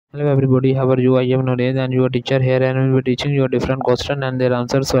Hello everybody, how are you? I am Naresh and your teacher here and will be teaching you different question and their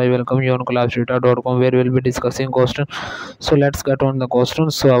answers. So I welcome you on classdata.com where we'll be discussing question. So let's get on the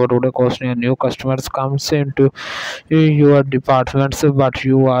questions. So our today question: a new customers comes into your departments but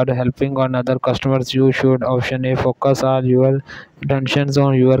you are helping on other customers. You should option A focus all your attentions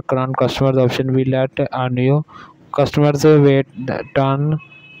on your current customers. Option B let a new customers wait turn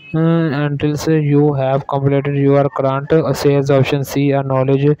until you have completed your current sales. Option C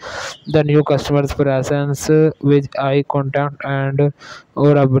acknowledge the new customer's presence with eye contact and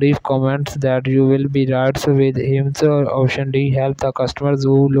or a brief comment that you will be right with him. So option D help the customers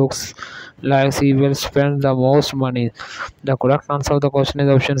who looks like he will spend the most money. The correct answer of the question is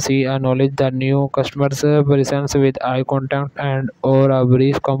option C acknowledge the new customer's presence with eye contact and or a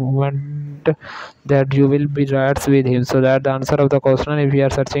brief comment that you will be right with him. So that the answer of the question. If you are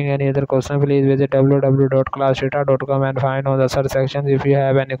searching any other question, please visit www.classdata.com and find on the search section. If you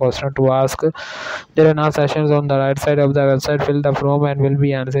have any question to ask, there are now sessions on the right side of the website. Fill the form and will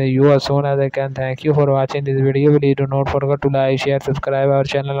be answered you as soon as I can. Thank you for watching this video. Please do not forget to like, share, subscribe our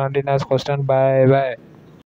channel. Until next question. Bye bye.